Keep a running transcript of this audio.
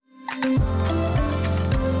Hi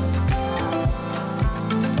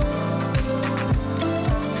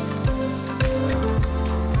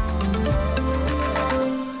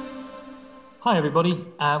everybody.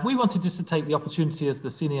 We wanted just to take the opportunity as the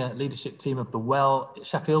senior leadership team of the Well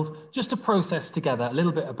Sheffield just to process together a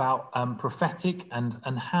little bit about prophetic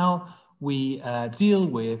and how we deal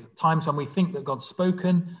with times when we think that God's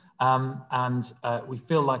spoken and we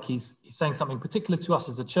feel like he's saying something particular to us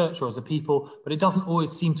as a church or as a people, but it doesn't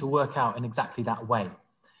always seem to work out in exactly that way,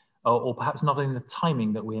 or perhaps not in the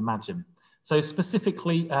timing that we imagine. So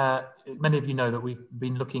specifically, many of you know that we've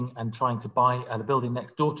been looking and trying to buy the building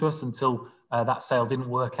next door to us until that sale didn't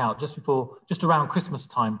work out just around Christmas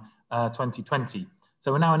time, 2020.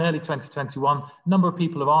 So we're now in early 2021. A number of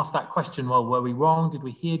people have asked that question. Well, were we wrong? Did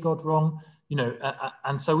we hear God wrong? You know,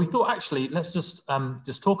 and so we thought, actually, let's just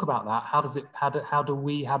talk about that. How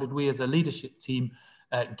did we as a leadership team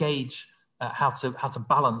gauge how to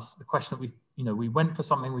balance the question that we went for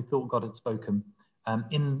something we thought God had spoken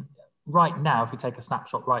right now. If we take a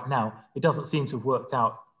snapshot right now, it doesn't seem to have worked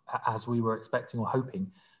out as we were expecting or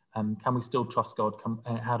hoping. Can we still trust God?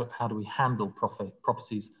 How do we handle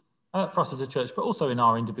prophecies for us as a church, but also in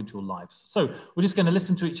our individual lives? So we're just going to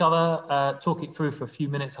listen to each other, talk it through for a few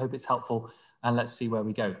minutes. Hope it's helpful, and let's see where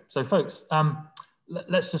we go. So folks,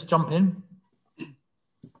 let's just jump in.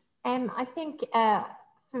 I think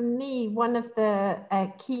for me, one of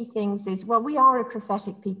the key things is, well, we are a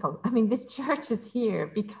prophetic people. I mean, this church is here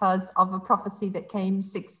because of a prophecy that came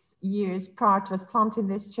 6 years prior to us planting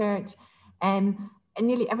this church. And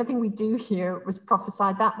nearly everything we do here was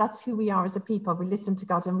prophesied. That's who we are as a people. We listen to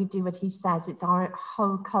God and we do what he says. It's our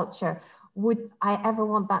whole culture. Would I ever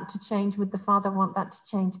want that to change? Would the Father want that to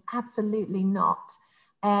change? Absolutely not.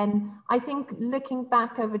 I think looking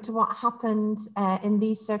back over to what happened in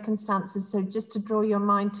these circumstances, so just to draw your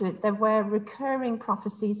mind to it, there were recurring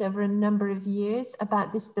prophecies over a number of years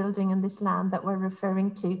about this building and this land that we're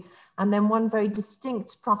referring to. And then one very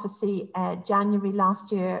distinct prophecy, January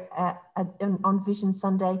last year on Vision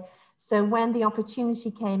Sunday. So when the opportunity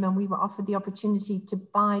came and we were offered the opportunity to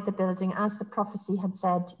buy the building, as the prophecy had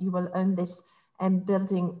said, you will own this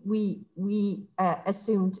building, we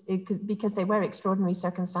assumed it could, because they were extraordinary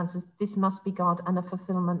circumstances, this must be God and a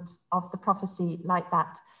fulfillment of the prophecy like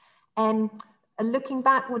that. Looking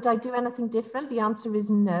back, would I do anything different? The answer is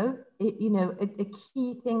no. A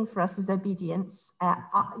key thing for us is obedience.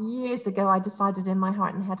 Years ago, I decided in my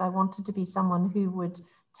heart and head I wanted to be someone who would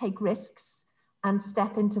take risks and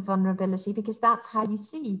step into vulnerability, because that's how you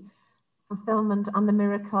see fulfillment and the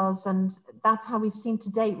miracles, and that's how we've seen to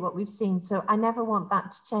date what we've seen. So I never want that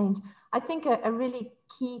to change. I think a really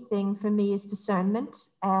key thing for me is discernment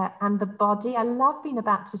and the body. I love being a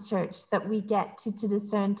Baptist church that we get to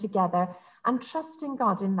discern together and trusting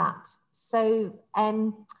God in that. So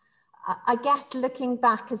I guess looking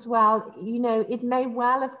back as well, it may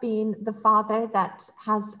well have been the Father that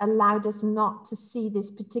has allowed us not to see this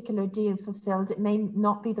particular deal fulfilled. It may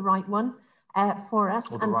not be the right one for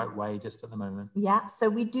us. Or the right way just at the moment. Yeah, so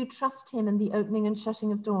we do trust him in the opening and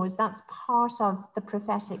shutting of doors. That's part of the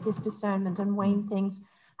prophetic, is discernment and weighing things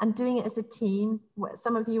and doing it as a team.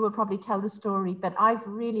 Some of you will probably tell the story, but I've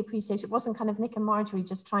really appreciated, it wasn't kind of Nick and Marjorie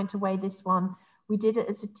just trying to weigh this one. We did it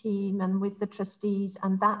as a team and with the trustees,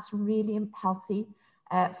 and that's really healthy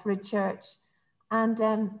for a church. And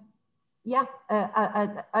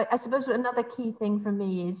I suppose another key thing for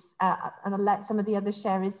me is, and I'll let some of the others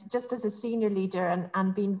share, is just as a senior leader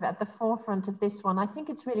and being at the forefront of this one, I think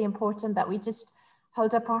it's really important that we just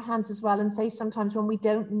hold up our hands as well and say sometimes when we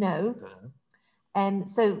don't know.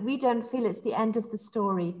 So we don't feel it's the end of the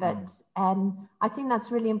story, but I think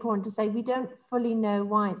that's really important to say. We don't fully know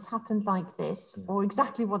why it's happened like this or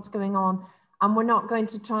exactly what's going on. And we're not going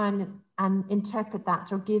to try and interpret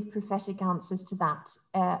that or give prophetic answers to that.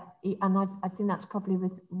 And I think that's probably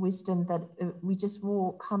with wisdom, that we just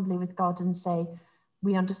walk humbly with God and say,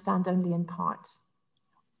 we understand only in part.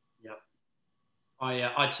 Yeah,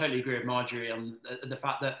 I totally agree with Marjorie on the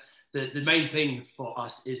fact that the main thing for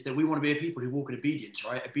us is that we want to be a people who walk in obedience,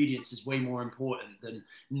 right? Obedience is way more important than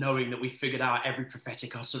knowing that we've figured out every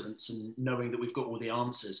prophetic utterance and knowing that we've got all the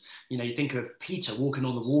answers. You think of Peter walking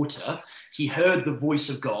on the water. He heard the voice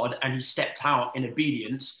of God and he stepped out in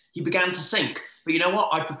obedience. He began to sink. But you know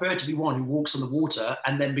what? I prefer to be one who walks on the water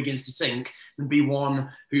and then begins to sink than be one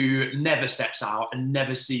who never steps out and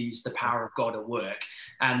never sees the power of God at work.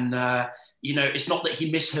 And, it's not that he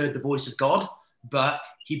misheard the voice of God. but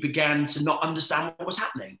he began to not understand what was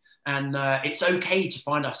happening. And it's okay to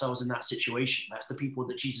find ourselves in that situation. That's the people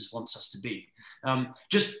that Jesus wants us to be.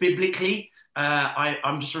 Just biblically,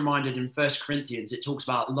 I'm just reminded in 1 Corinthians, it talks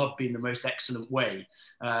about love being the most excellent way.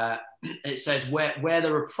 It says, where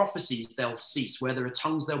there are prophecies, they'll cease. Where there are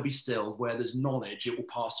tongues, they'll be stilled. Where there's knowledge, it will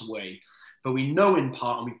pass away. For we know in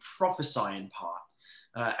part and we prophesy in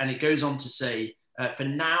part. And it goes on to say, for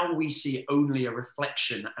now we see only a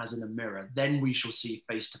reflection as in a mirror. Then we shall see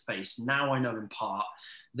face to face. Now I know in part,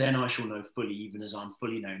 then I shall know fully, even as I'm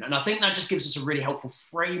fully known. And I think that just gives us a really helpful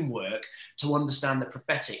framework to understand the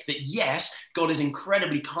prophetic, that yes, God is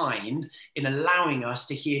incredibly kind in allowing us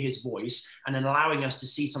to hear his voice and in allowing us to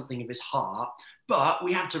see something of his heart, but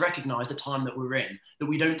we have to recognize the time that we're in, that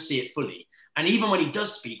we don't see it fully. And even when he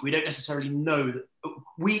does speak, we don't necessarily know that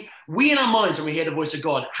we in our minds, when we hear the voice of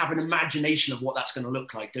God, have an imagination of what that's going to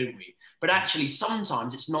look like, don't we? But actually,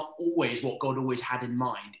 sometimes it's not always what God always had in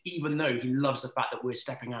mind, even though he loves the fact that we're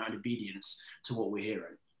stepping out in obedience to what we're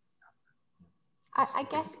hearing. I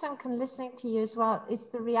guess, Duncan, listening to you as well, it's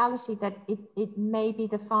the reality that it may be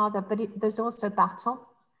the Father, but there's also battle.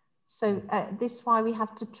 So this is why we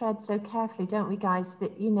have to tread so carefully, don't we, guys?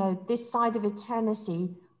 That, you know, this side of eternity,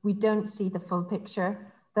 we don't see the full picture.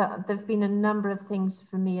 There have been a number of things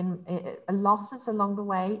for me and losses along the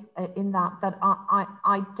way in that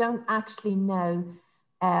I don't actually know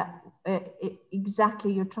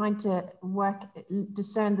exactly. You're trying to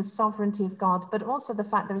discern the sovereignty of God, but also the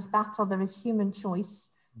fact there is battle, there is human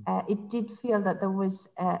choice. It did feel that there was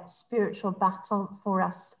a spiritual battle for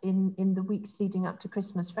us in the weeks leading up to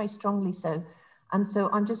Christmas, very strongly so. And so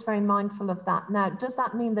I'm just very mindful of that. Now, does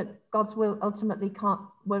that mean that God's will ultimately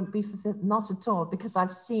won't be fulfilled? Not at all, because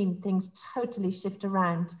I've seen things totally shift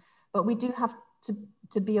around. But we do have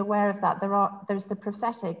to be aware of that. There's the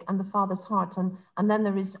prophetic and the Father's heart, and then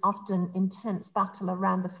there is often intense battle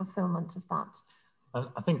around the fulfillment of that.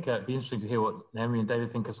 I think it'd be interesting to hear what Naomi and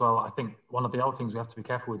David think as well. I think one of the other things we have to be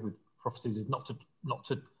careful with prophecies is not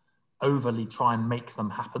to overly try and make them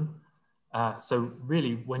happen. So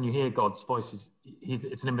really, when you hear God's voice,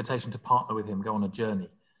 it's an invitation to partner with him, go on a journey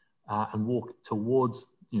and walk towards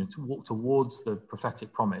the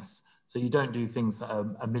prophetic promise. So you don't do things that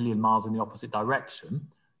are a million miles in the opposite direction.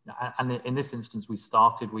 And in this instance, we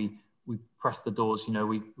pressed the doors,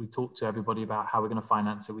 we talked to everybody about how we're going to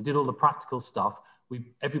finance it. We did all the practical stuff.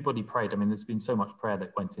 Everybody prayed. I mean, there's been so much prayer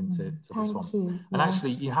that went into this one. You. And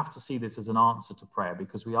actually, you have to see this as an answer to prayer,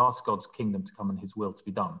 because we ask God's kingdom to come and his will to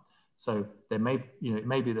be done. So there it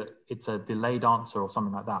may be that it's a delayed answer or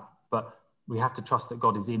something like that, but we have to trust that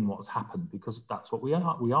God is in what's happened, because that's what we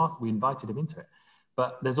are. We invited him into it.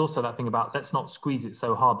 But there's also that thing about, let's not squeeze it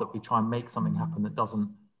so hard that we try and make something happen that doesn't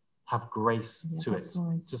have grace to it.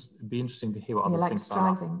 Nice. Just it'd be interesting to hear what others think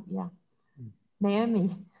striving. About that. Yeah. Naomi.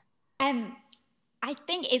 I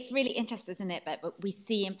think it's really interesting, isn't it? But we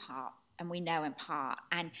see in part and we know in part,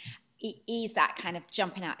 and it is that kind of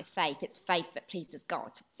jumping out of faith. It's faith that pleases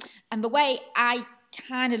God. And the way I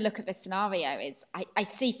kind of look at this scenario is I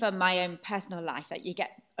see from my own personal life that you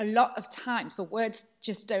get a lot of times the words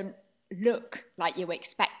just don't look like you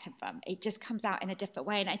expect of them. It just comes out in a different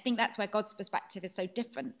way. And I think that's where God's perspective is so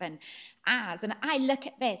different than ours. And I look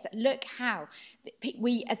at this, look how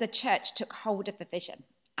we as a church took hold of the vision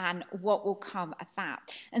and what will come of that.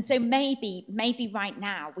 And so maybe right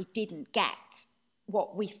now we didn't get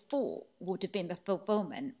what we thought would have been the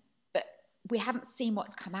fulfillment, but we haven't seen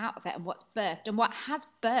what's come out of it and what's birthed, and what has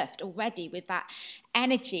birthed already with that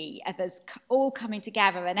energy of us all coming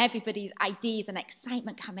together and everybody's ideas and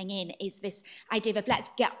excitement coming in is this idea of let's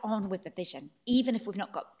get on with the vision. Even if we've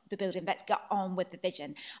not got the building, let's get on with the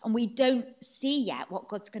vision. And we don't see yet what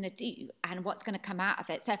God's going to do and what's going to come out of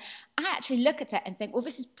it. So I actually look at it and think, well,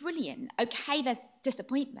 this is brilliant. Okay, there's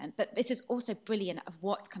disappointment, but this is also brilliant of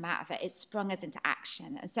what's come out of it. It's sprung us into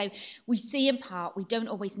action. And so we see in part, we don't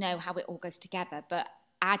always know how it all goes together, but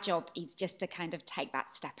our job is just to kind of take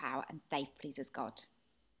that step out, and faith pleases God.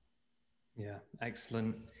 Yeah,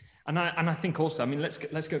 excellent. And I think also, I mean, let's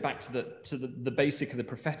go back to the basic of the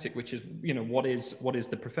prophetic, which is, what is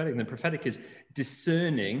the prophetic? And the prophetic is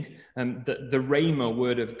discerning the rhema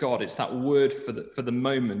word of God. It's that word for the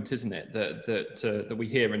moment, isn't it? That we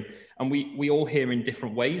hear, and we all hear in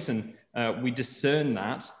different ways, and we discern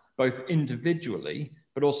that both individually,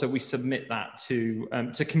 but also we submit that to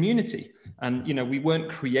community. And we weren't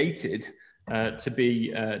created to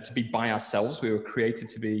be by ourselves. We were created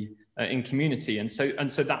to be in community, and so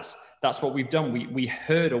that's what we've done. We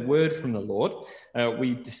heard a word from the Lord.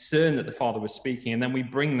 We discern that the Father was speaking, and then we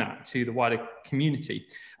bring that to the wider community.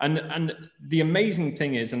 And the amazing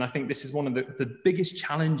thing is, and I think this is one of the biggest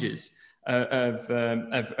challenges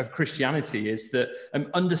of Christianity is that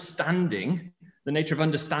understanding, the nature of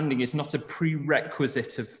understanding is not a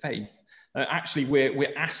prerequisite of faith. Actually,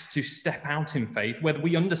 we're asked to step out in faith, whether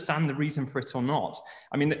we understand the reason for it or not.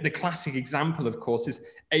 I mean, the classic example, of course, is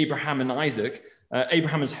Abraham and Isaac.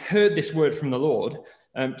 Abraham has heard this word from the Lord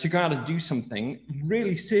to go out and do something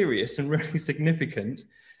really serious and really significant,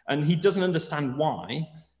 and he doesn't understand why.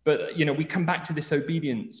 But, we come back to this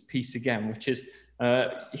obedience piece again, which is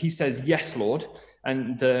he says, yes, Lord.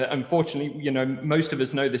 And unfortunately, most of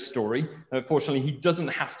us know this story. Fortunately, he doesn't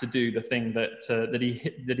have to do the thing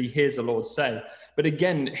that he hears the Lord say. But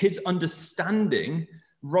again, his understanding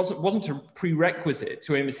wasn't a prerequisite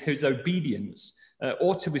to his obedience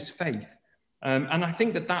or to his faith. And I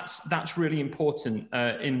think that's really important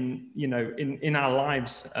in our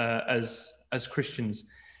lives as Christians.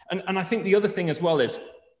 And I think the other thing as well is,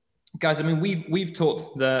 guys, I mean, we've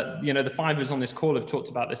talked, the five of us on this call have talked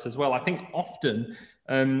about this as well. I think often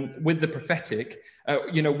with the prophetic,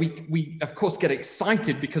 we of course get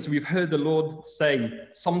excited because we've heard the Lord say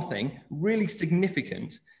something really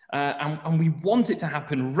significant, and we want it to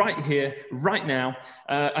happen right here, right now.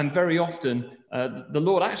 And very often, the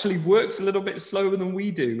Lord actually works a little bit slower than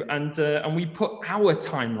we do, and we put our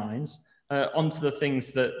timelines onto the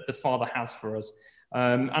things that the Father has for us.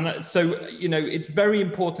 So, it's very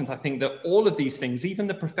important, I think, that all of these things, even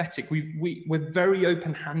the prophetic, we're very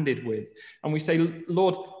open-handed with. And we say,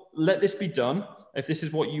 Lord, let this be done if this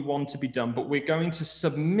is what you want to be done. But we're going to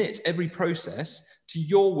submit every process to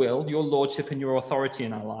your will, your lordship, and your authority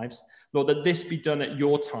in our lives. Lord, that this be done at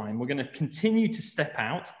your time. We're going to continue to step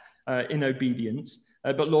out in obedience.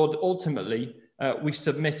 But Lord, ultimately, we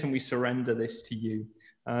submit and we surrender this to you.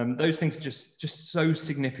 Those things are just so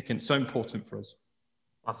significant, so important for us.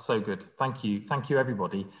 That's so good. Thank you. Thank you,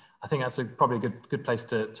 everybody. I think that's probably a good place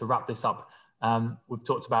to wrap this up. We've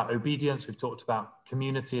talked about obedience. We've talked about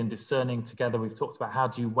community and discerning together. We've talked about how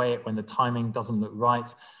do you weigh it when the timing doesn't look right.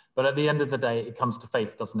 But at the end of the day, it comes to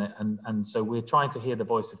faith, doesn't it? And so we're trying to hear the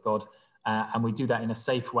voice of God, and we do that in a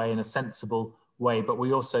safe way, in a sensible way, but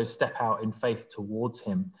we also step out in faith towards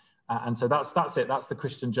him. And so that's it. That's the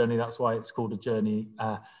Christian journey. That's why it's called a journey.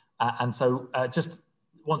 And so just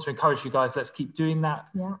want to encourage you guys, let's keep doing that.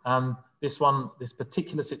 Yeah. This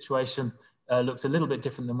particular situation looks a little bit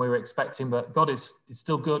different than we were expecting, but God is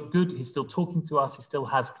still good. He's still talking to us. He still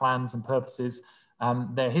has plans and purposes.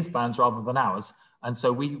 They're his plans rather than ours. And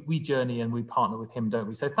so we journey and we partner with him, don't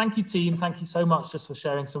we? So thank you, team. Thank you so much just for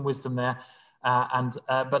sharing some wisdom there.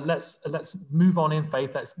 But let's move on in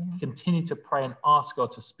faith. Let's continue to pray and ask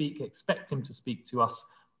God to speak, expect him to speak to us,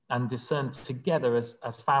 and discern together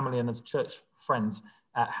as family and as church friends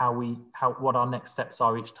what our next steps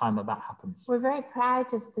are each time that happens. We're very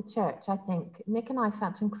proud of the church. I think Nick and I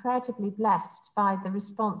felt incredibly blessed by the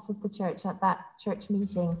response of the church at that church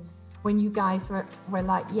meeting, when you guys were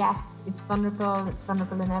like, yes, it's vulnerable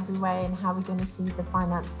in every way, and how we're going to see the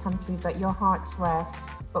finance come through, but your hearts were,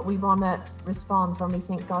 but we want to respond when we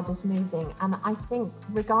think God is moving. And I think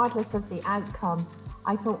regardless of the outcome,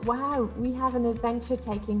 I thought, wow, we have an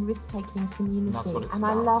adventure-taking, risk-taking community. And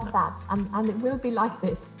I love that. And it will be like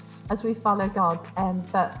this as we follow God.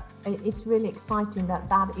 But it's really exciting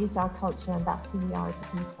that is our culture and that's who we are as a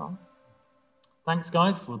people. Thanks,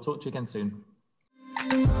 guys. We'll talk to you again soon.